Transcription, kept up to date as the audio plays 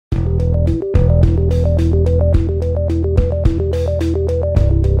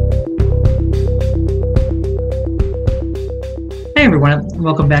everyone, and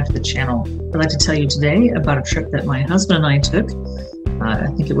welcome back to the channel. I'd like to tell you today about a trip that my husband and I took. I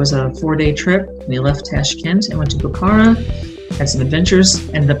think it was a 4-day trip. We left Tashkent and went to Bukhara, had some adventures,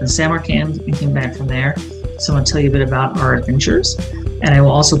 ended up in Samarkand, and came back from there. So I'm going to tell you a bit about our adventures. And I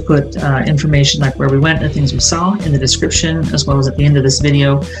will also put information like where we went and things we saw in the description, as well as at the end of this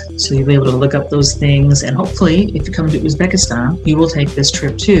video, so you'll be able to look up those things. And hopefully, if you come to Uzbekistan, you will take this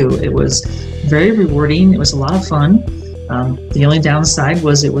trip too. It was very rewarding. It was a lot of fun. The only downside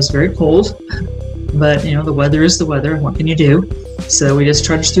was it was very cold, but you know, the weather is the weather. What can you do? So we just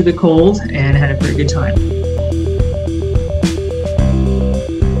trudged through the cold and had a pretty good time.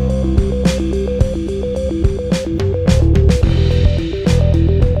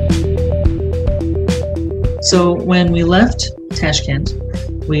 So when we left Tashkent,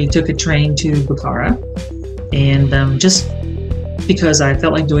 we took a train to Bukhara, and just because I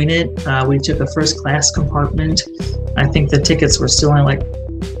felt like doing it, we took a first class compartment. I think the tickets were still only like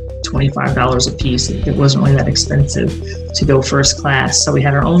 $25 a piece. It wasn't really that expensive to go first class. So we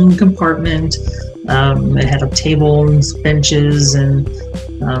had our own compartment. It had tables, benches, and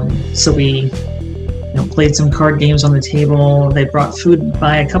so we played some card games on the table. They brought food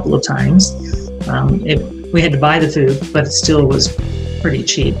by a couple of times. We had to buy the food, but it still was pretty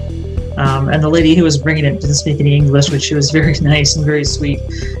cheap. And the lady who was bringing it didn't speak any English, but she was very nice and very sweet.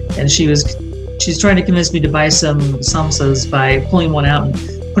 And she's trying to convince me to buy some samosas by pulling one out and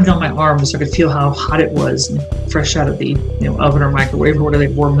putting it on my arm so I could feel how hot it was, fresh out of the oven or microwave or whatever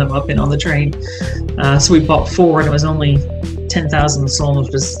they warmed them up in on the train. So we bought 4, and it was only 10,000 sols,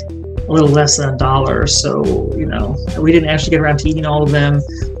 which was a little less than $1. So we didn't actually get around to eating all of them,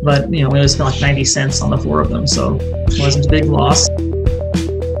 but we only spent like 90 cents on the 4 of them, so it wasn't a big loss.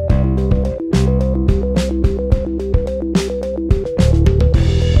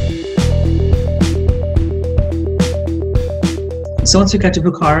 So once we got to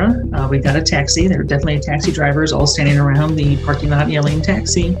Bukhara, we got a taxi. There were definitely taxi drivers all standing around the parking lot yelling,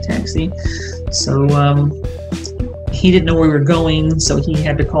 taxi, taxi. So he didn't know where we were going, so he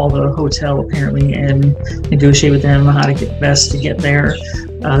had to call the hotel apparently and negotiate with them how to get best to get there.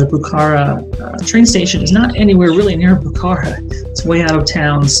 The Bukhara train station is not anywhere really near Bukhara. It's way out of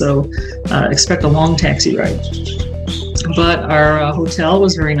town, so expect a long taxi ride. But our hotel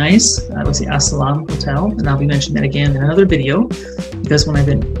was very nice. It was the As-Salam hotel, and I'll be mentioning that again in another video, because when I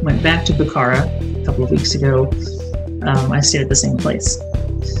went back to Bukhara a couple of weeks ago, I stayed at the same place.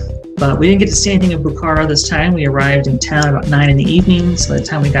 But we didn't get to see anything in Bukhara this time. We arrived in town about 9 in the evening, so by the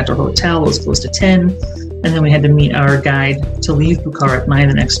time we got to our hotel, it was close to 10, and then we had to meet our guide to leave Bukhara at 9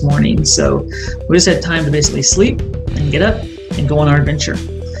 the next morning. So we just had time to basically sleep and get up and go on our adventure.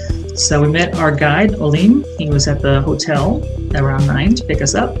 So we met our guide, Olim. He was at the hotel around 9 to pick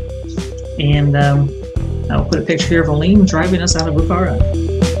us up. And I'll put a picture here of Olim driving us out of Bukhara.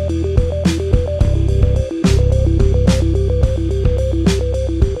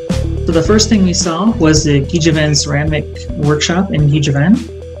 So the first thing we saw was the Gijduvan ceramic workshop in Gijduvan.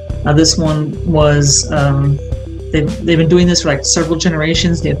 This one was, they've been doing this for like several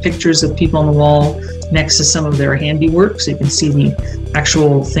generations. They have pictures of people on the wall next to some of their handiwork, so you can see the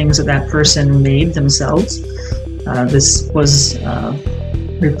actual things that person made themselves. This was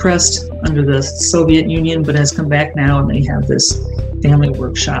repressed under the Soviet Union, but has come back now, and they have this family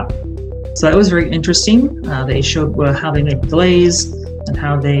workshop. So that was very interesting. They showed how they make glaze and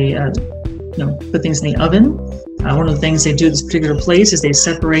how they put things in the oven. One of the things they do at this particular place is they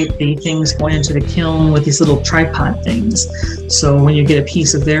separate the things going into the kiln with these little tripod things. So when you get a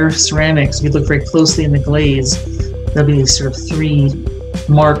piece of their ceramics, if you look very closely in the glaze, there'll be these sort of 3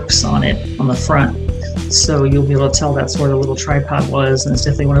 marks on it on the front. So you'll be able to tell that's where the little tripod was, and it's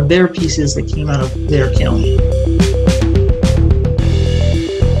definitely one of their pieces that came out of their kiln.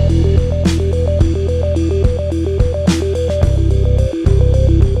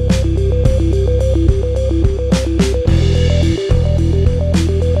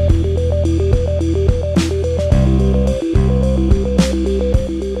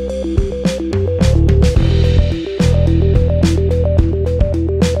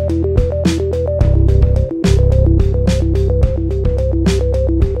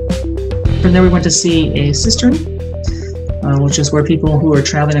 From there we went to see a cistern, which is where people who are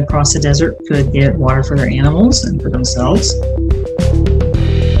traveling across the desert could get water for their animals and for themselves.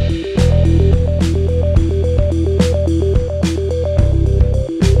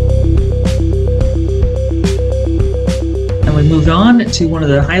 And we moved on to one of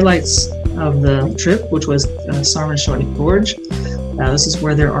the highlights of the trip, which was Rabat-i-Malik Gorge. This is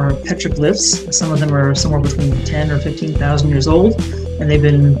where there are petroglyphs. Some of them are somewhere between 10 or 15,000 years old. and they've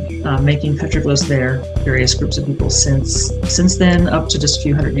been making petroglyphs there, various groups of people since then, up to just a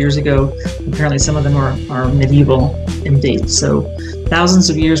few hundred years ago. Apparently some of them are medieval in date. So thousands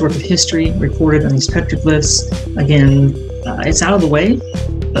of years worth of history recorded on these petroglyphs. Again, it's out of the way,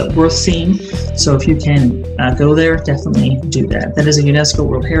 but worth seeing. So if you can go there, definitely do that. That is a UNESCO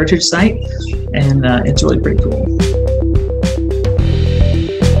World Heritage Site, and it's really pretty cool.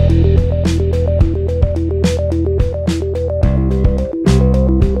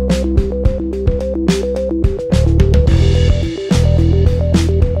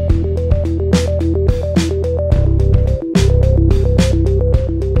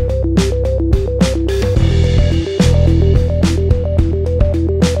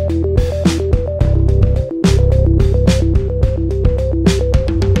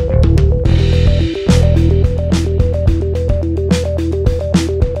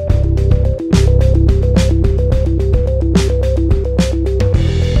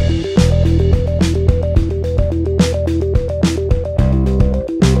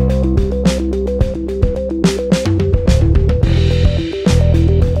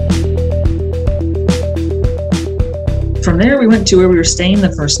 From there, we went to where we were staying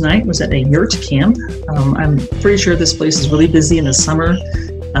the first night. It was at a yurt camp. I'm pretty sure this place is really busy in the summer.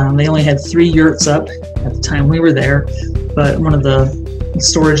 They only had 3 yurts up at the time we were there, but one of the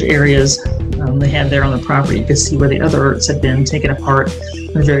storage areas they had there on the property, you could see where the other yurts had been taken apart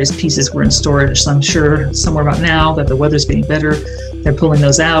and various pieces were in storage. So I'm sure somewhere about now that the weather's getting better, they're pulling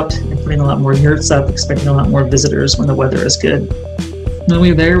those out and putting a lot more yurts up, expecting a lot more visitors when the weather is good. When we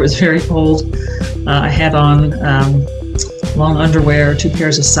were there, it was very cold. I had on long underwear, 2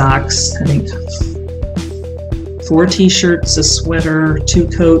 pairs of socks, I think 4 t-shirts, a sweater, 2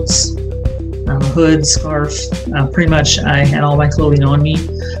 coats, a hood, scarf. Pretty much I had all my clothing on me,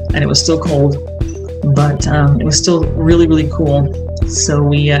 and it was still cold, but it was still really, really cool. So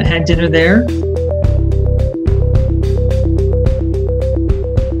we had dinner there.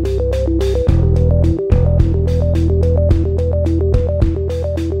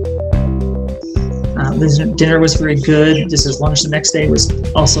 The dinner was very good. Just as lunch the next day was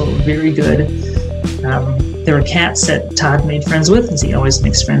also very good. There were cats that Todd made friends with, as he always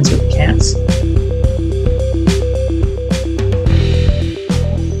makes friends with cats.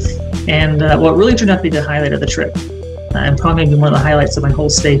 And what really turned out to be the highlight of the trip, and probably one of the highlights of my whole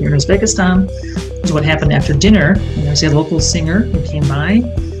stay here in Uzbekistan, is what happened after dinner. And there was a local singer who came by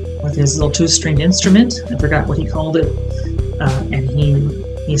with his little 2-stringed instrument. I forgot what he called it. And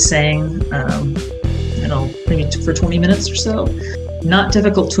he sang, maybe for 20 minutes or so. Not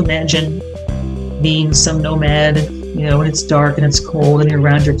difficult to imagine being some nomad, when it's dark and it's cold and you're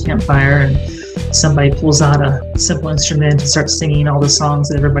around your campfire and somebody pulls out a simple instrument and starts singing all the songs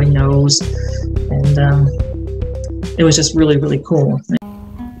that everybody knows. And it was just really, really cool.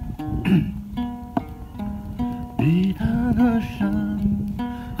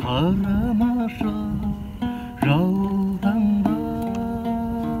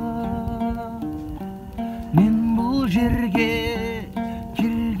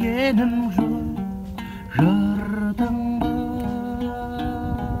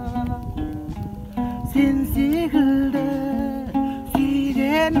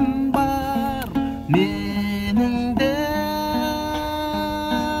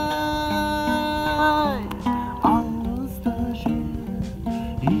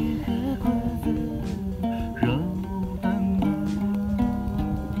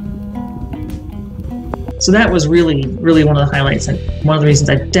 So that was really, really one of the highlights, and one of the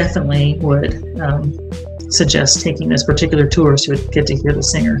reasons I definitely would suggest taking this particular tour, so you would get to hear the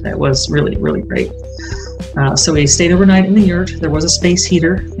singer. That was really, really great. So we stayed overnight in the yurt. There was a space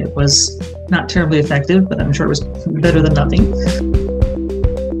heater. It was not terribly effective, but I'm sure it was better than nothing.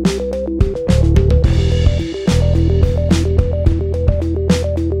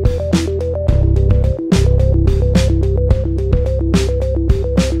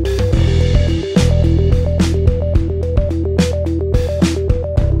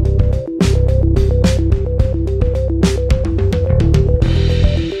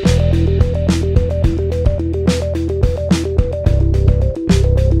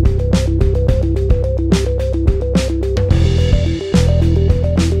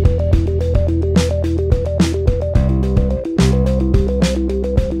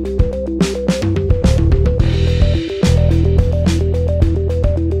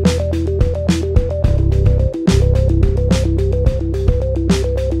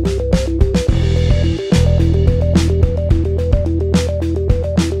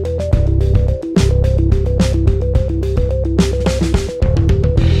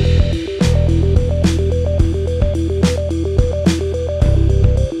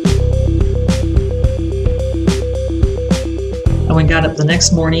 got up the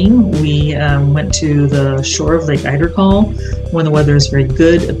next morning. We went to the shore of Lake Aidar when the weather is very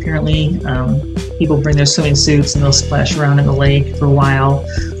good. Apparently, people bring their swimming suits and they'll splash around in the lake for a while,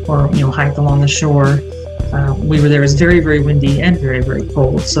 or hike along the shore. We were there. It was very, very windy and very, very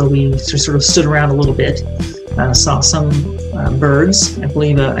cold. So we sort of stood around a little bit, saw some birds. I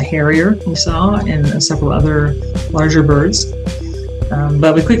believe a harrier we saw, and several other larger birds.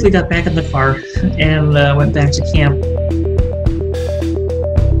 But we quickly got back in the car and went back to camp.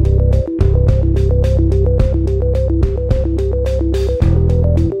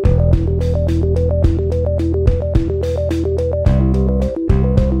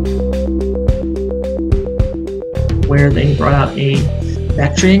 Where they brought out a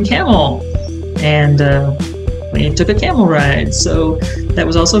Bactrian camel, and we took a camel ride. So that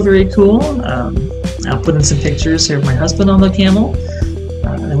was also very cool. I'll put in some pictures here of my husband on the camel.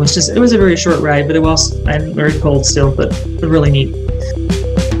 It was a very short ride, but it was very cold still, but really neat.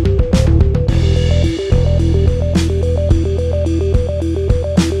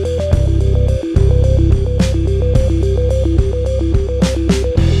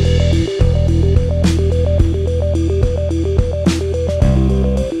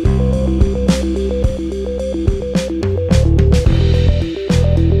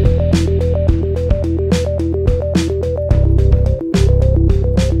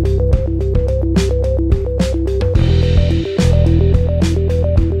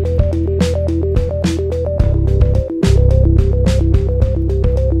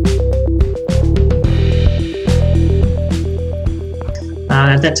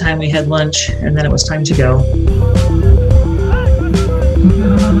 At that time we had lunch, and then it was time to go.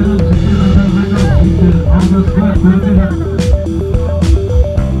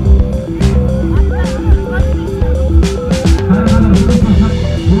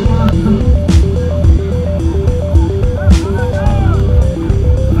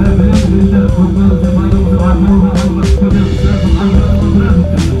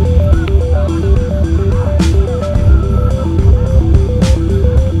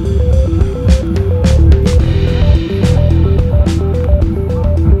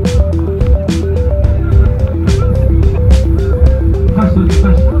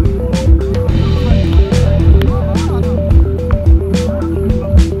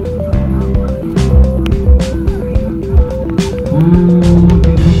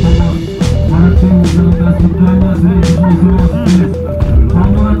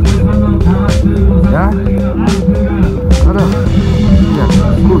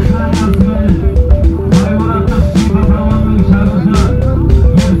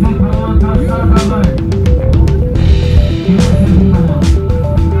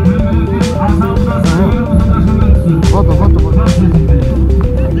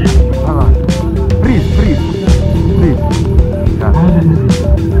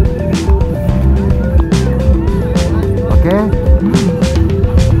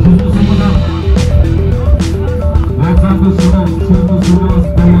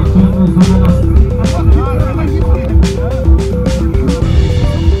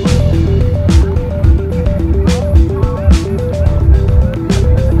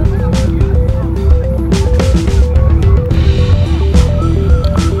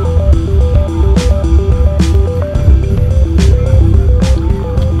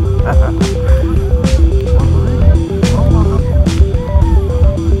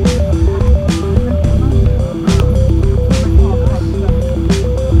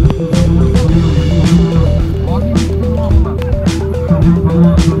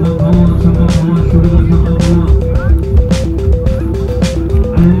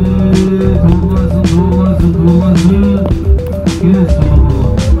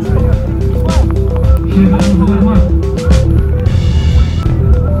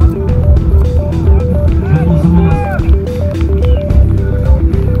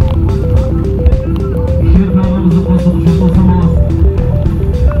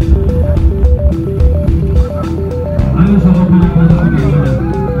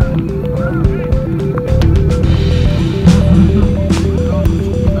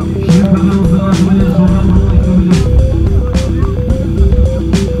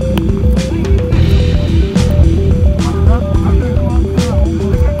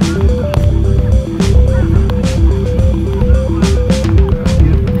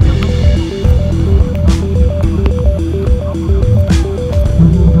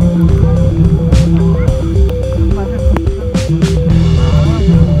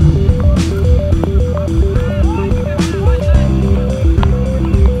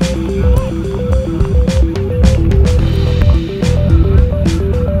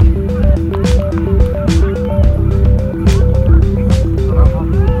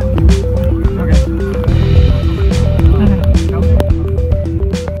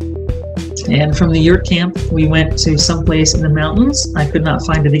 And from the yurt camp, we went to someplace in the mountains. I could not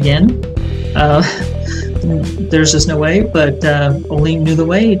find it again. There's just no way, but Olim knew the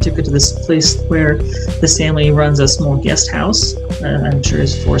way. He took it to this place where this family runs a small guest house. I'm sure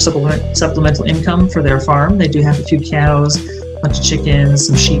it's for supplemental income for their farm. They do have a few cows, a bunch of chickens,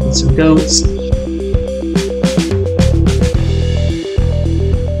 some sheep, and some goats.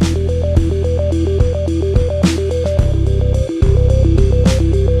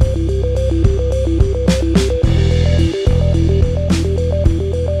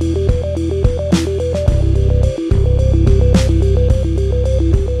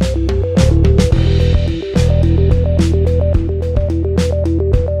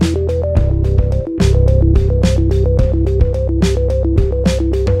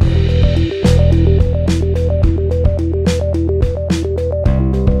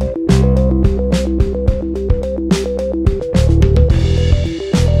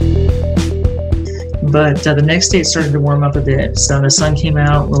 But the next day it started to warm up a bit, so the sun came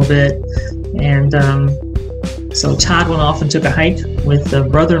out a little bit, and so Todd went off and took a hike with the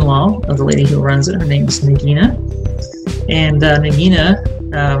brother-in-law of the lady who runs it. Her name is Nagina, and Nagina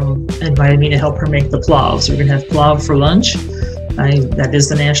invited me to help her make the plav. So we're going to have plav for lunch. That is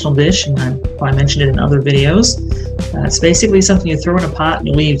the national dish, and I mentioned it in other videos. It's basically something you throw in a pot and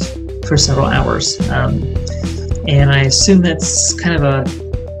you leave for several hours, and I assume that's kind of a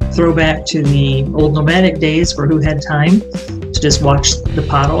throwback to the old nomadic days where who had time to just watch the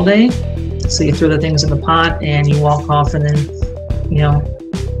pot all day. So you throw the things in the pot and you walk off, and then, you know,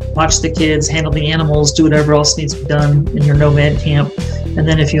 watch the kids, handle the animals, do whatever else needs to be done in your nomad camp. And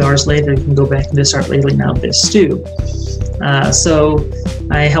then a few hours later, you can go back and just start ladling out this stew. So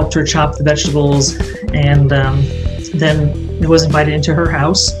I helped her chop the vegetables, and then I was invited into her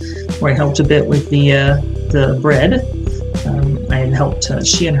house where I helped a bit with the bread. I had helped,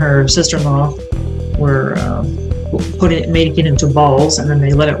 she and her sister-in-law were making it into balls, and then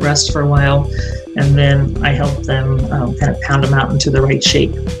they let it rest for a while, and then I helped them kind of pound them out into the right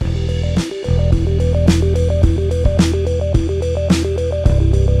shape.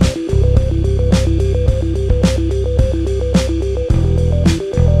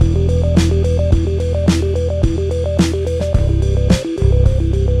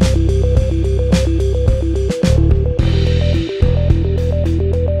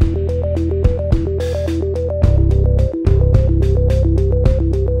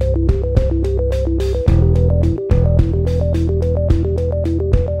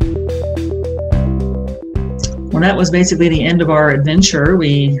 Well, that was basically the end of our adventure.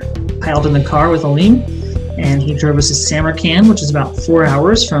 We piled in the car with Olim, and he drove us to Samarkand, which is about 4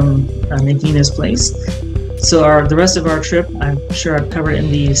 hours from Nagina's place. So the rest of our trip, I'm sure I've covered in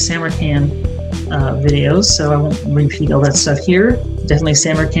the Samarkand videos, so I won't repeat all that stuff here. Definitely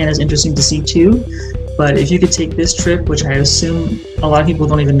Samarkand is interesting to see too, but if you could take this trip, which I assume a lot of people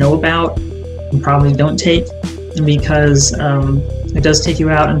don't even know about and probably don't take, because it does take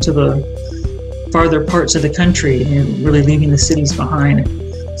you out into the farther parts of the country and really leaving the cities behind.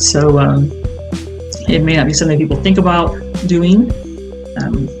 So it may not be something people think about doing.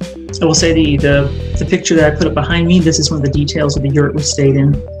 I will say the picture that I put up behind me, this is one of the details of the yurt we stayed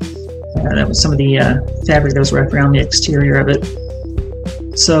in. That was some of the fabric that was wrapped around the exterior of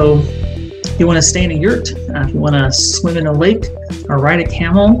it. So if you want to stay in a yurt, if you want to swim in a lake or ride a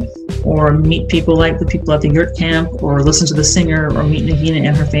camel or meet people like the people at the yurt camp or listen to the singer or meet Nagina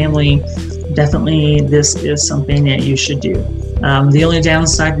and her family, definitely this is something that you should do. The only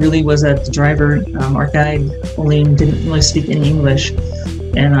downside really was that the driver, our guide, Olim, didn't really speak any English,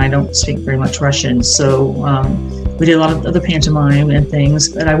 and I don't speak very much Russian. So we did a lot of other pantomime and things,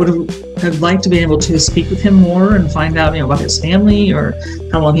 but I would have liked to be able to speak with him more and find out, about his family or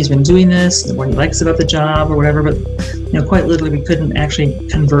how long he's been doing this, what he likes about the job or whatever. But quite literally, we couldn't actually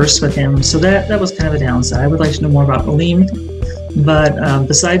converse with him. So that was kind of a downside. I would like to know more about Olim. But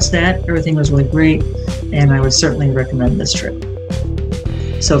besides that, everything was really great, and I would certainly recommend this trip.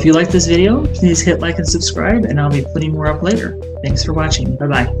 So if you like this video, please hit like and subscribe, and I'll be putting more up later. Thanks for watching.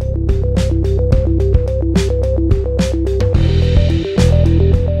 Bye-bye.